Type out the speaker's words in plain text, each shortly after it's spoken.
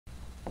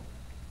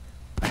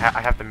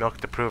I have the milk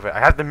to prove it. I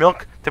have the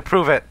milk to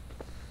prove it.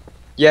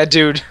 Yeah,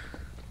 dude.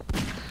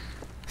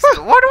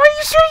 What are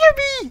you shooting at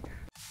me?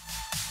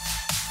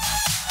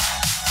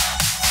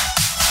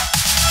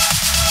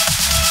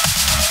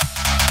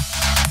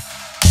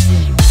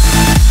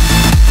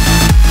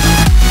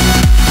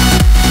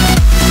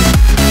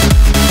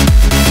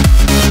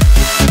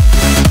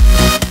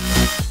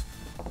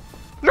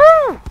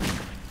 No!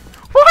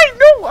 Why?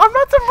 No, I'm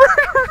not the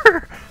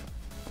murderer.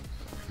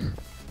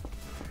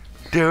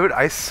 Dude,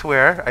 I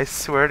swear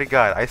to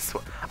God, I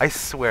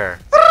swear.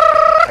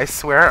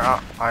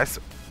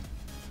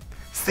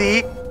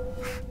 See?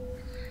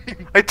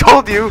 I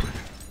told you!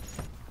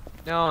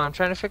 No, I'm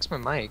trying to fix my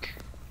mic.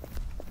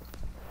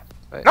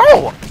 But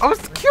No! I was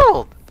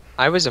killed!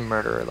 I was a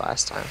murderer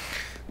last time.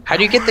 How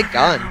do you get the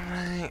gun?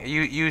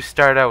 You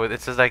start out with,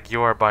 it says like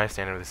you're a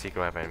bystander with a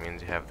secret weapon, it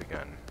means you have the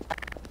gun.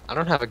 I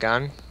don't have a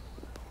gun.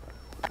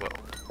 Whoa.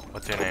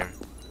 What's your name?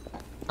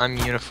 I'm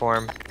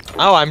uniform.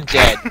 Oh, I'm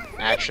dead,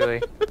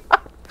 actually.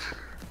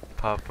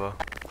 Papa.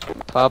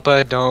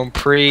 Papa, don't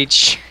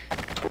preach.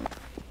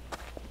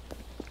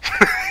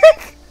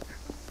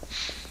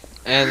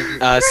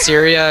 And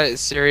Syria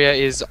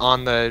is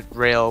on the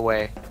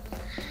railway.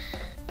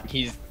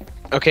 He's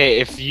okay.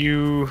 If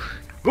you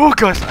Oh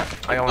gosh!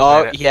 I almost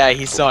oh made it. yeah,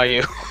 he saw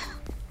you.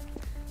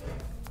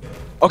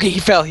 Okay, he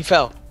fell.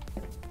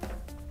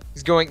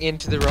 He's going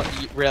into the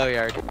rail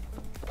yard.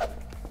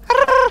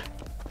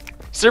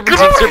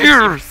 Serpentine, Get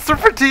over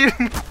serpentine. here!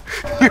 Serpentine!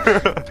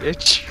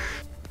 Bitch.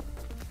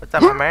 What's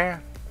up, my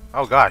man?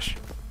 Oh gosh.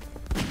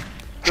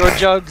 Throw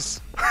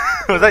jugs.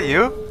 Was that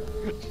you?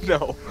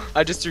 No,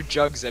 I just threw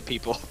jugs at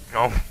people.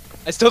 No.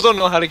 I still don't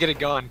know how to get a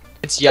gun.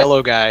 It's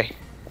yellow guy.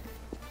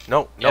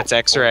 No. Yeah, it's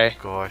X-ray.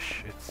 Oh,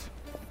 gosh,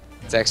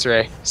 It's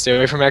X-ray. Stay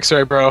away from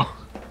X-ray, bro.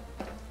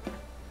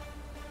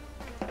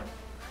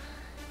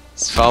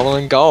 He's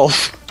following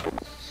golf.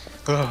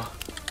 Ugh.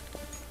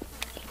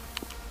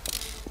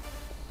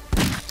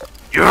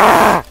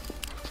 Yeah!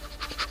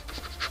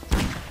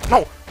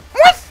 No!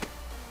 What?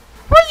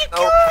 Why are you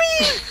killing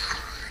me?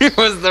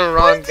 He was the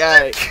wrong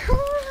guy. Kill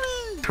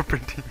me?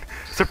 Serpentine.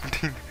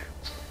 Serpentine.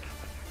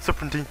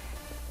 Serpentine.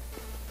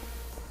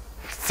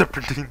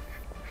 Serpentine.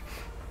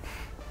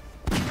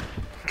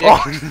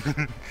 Oh!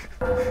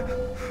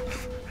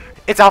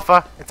 It's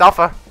Alpha. It's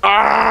Alpha.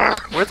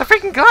 Where's the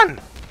freaking gun?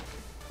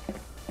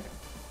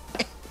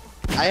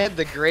 I had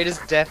the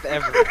greatest death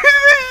ever.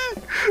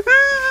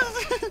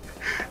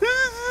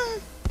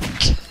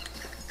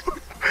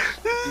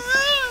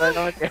 Right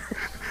on there.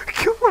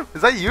 Kill him.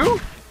 Is that you?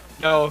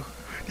 No.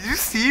 Did you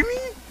see me?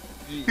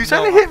 He was No,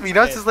 trying to hit me.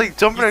 Now it's just like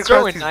jumping He's across.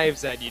 throwing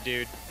knives at you,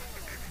 dude.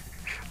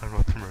 I'm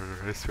not the murderer.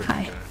 I swear to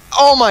God.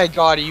 Oh my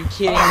God, are you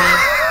kidding me?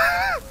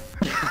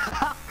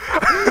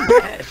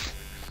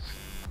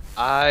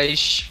 I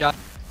shot.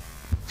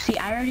 See,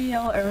 I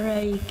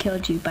already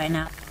killed you by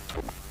now.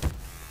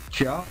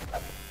 Joe?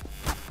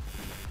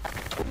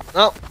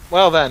 Oh,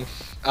 well then.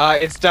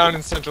 It's down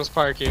in Central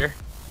Park here.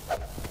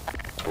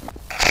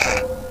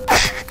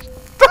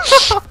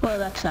 Well,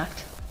 that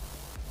sucked.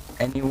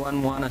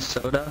 Anyone want a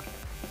soda?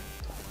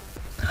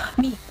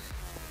 Me.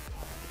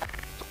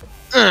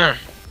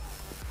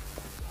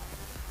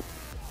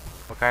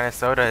 What kind of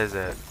soda is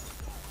it?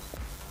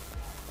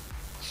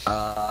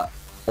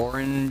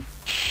 Orange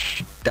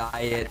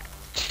diet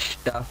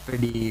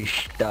stuffity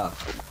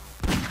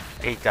stuff.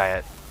 8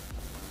 diet.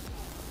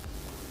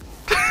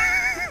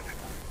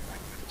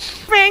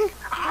 Bing!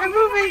 I'm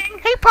moving!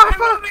 Hey,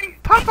 Papa!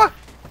 Papa!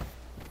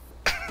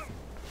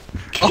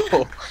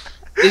 Oh,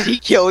 did he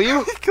kill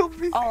you? He killed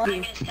me. All of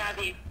you.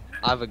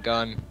 I have a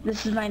gun.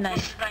 This is my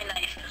knife.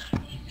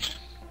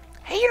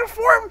 Hey,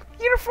 uniform!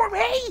 Uniform,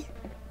 hey!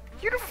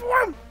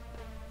 Uniform!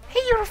 Hey,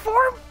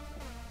 uniform!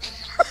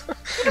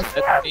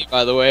 That's me,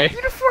 by the way.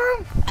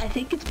 Uniform! I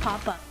think it's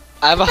Papa.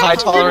 I have a high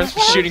tolerance for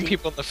Uniform. shooting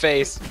people in the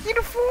face.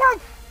 Uniform!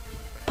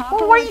 Papa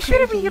Oh, why you went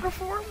shooting me, crazy.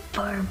 uniform?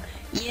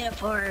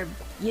 Uniform.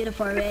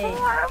 Uniform A.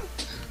 Uniform!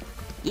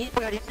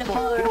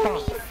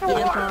 Uniform.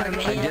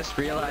 I just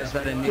realized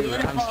that a new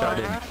round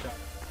started.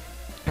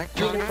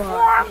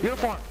 Uniform.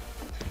 Uniform!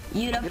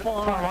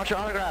 Uniform. Want your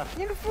autograph!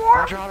 Uniform!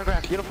 Want your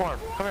autograph! Uniform!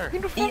 Come here!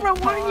 Uniform, I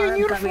want your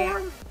Uniform, come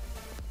uniform!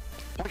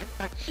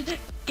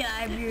 Get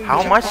out of your How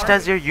much uniform.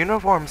 does your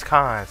uniforms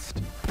cost?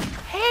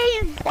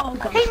 Hey! Oh,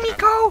 come Hey, here.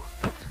 Miko!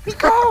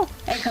 Miko!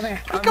 Hey, come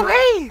here. Miko,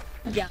 hey!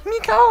 Yeah.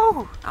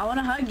 Miko! I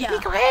wanna hug ya.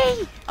 Miko,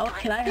 hey! Oh,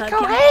 can I hug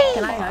Miko, ya? hey!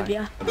 Can I hug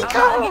ya?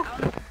 Miko!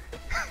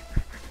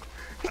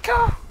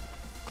 Miko!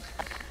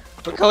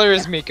 What color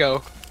is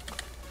Miko?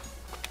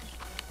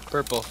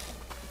 Purple.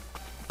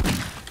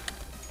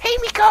 Hey,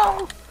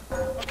 Miko!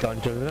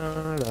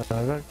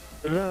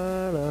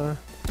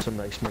 Some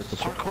nice maple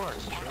syrup.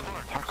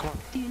 Hardcore.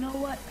 Do you know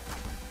what?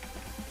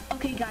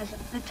 Okay, guys, I'm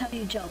gonna tell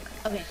you a joke.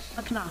 Okay,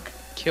 knock.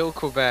 Kill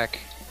Quebec.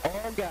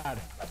 Oh god,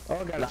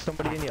 it's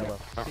somebody in yellow.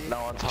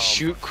 No one's home.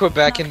 Shoot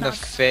Quebec in the Knock.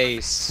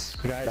 face.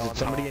 Guys, it's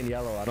somebody in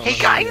yellow. I don't Hey, know who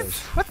it guys! is.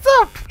 What's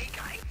up? Hey,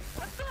 guys!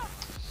 What's up?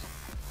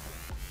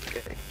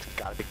 Okay, it's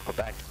gotta be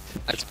Quebec.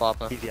 That's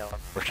Papa. He's yellow.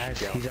 Guys,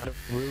 he's on the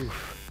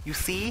roof. You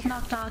see?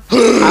 Knock knock.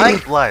 I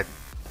like blood.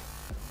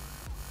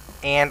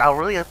 And I'll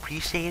really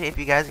appreciate it if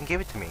you guys can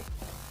give it to me.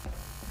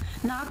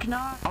 Knock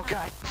knock.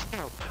 Okay.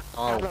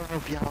 Oh.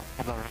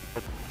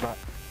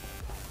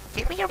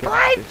 Give me your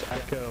blood! It's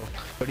Echo,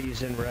 but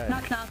he's in red.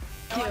 Knock knock.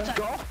 Let's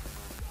go.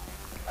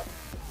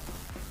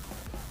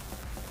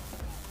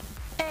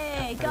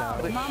 Hey, go,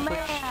 my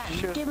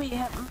man. Give me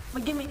him.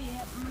 Give me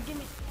him. Give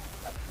me.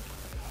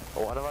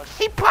 One of us.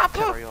 Hey, Papa!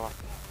 I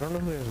don't know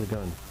who has the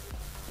gun.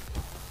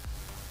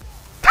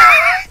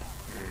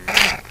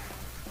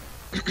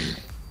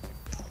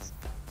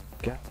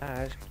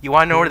 Guys. You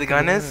wanna know where the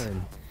gun is?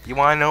 You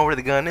wanna know where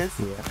the gun is?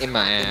 Yeah. In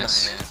my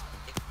ass.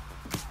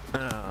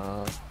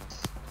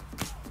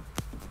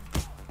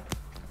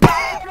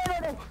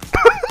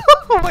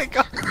 Oh my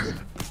god!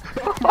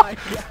 Oh my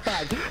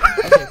god!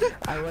 Okay,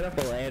 I went up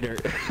a ladder.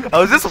 I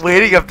was just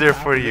waiting up there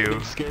for you.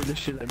 It scared the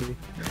shit out of me.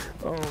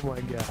 Oh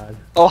my god.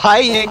 Oh, hi,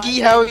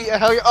 Yankee. How you?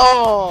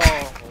 Oh!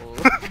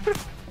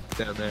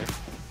 Down there.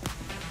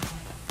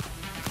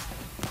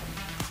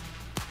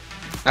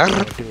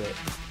 Don't do it.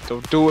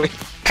 Don't do it.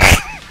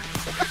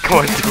 Come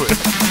on, do it.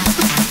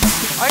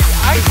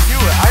 I do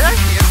it. I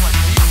actually am like,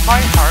 deep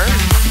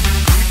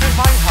in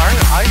my heart,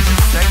 I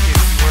suspect it.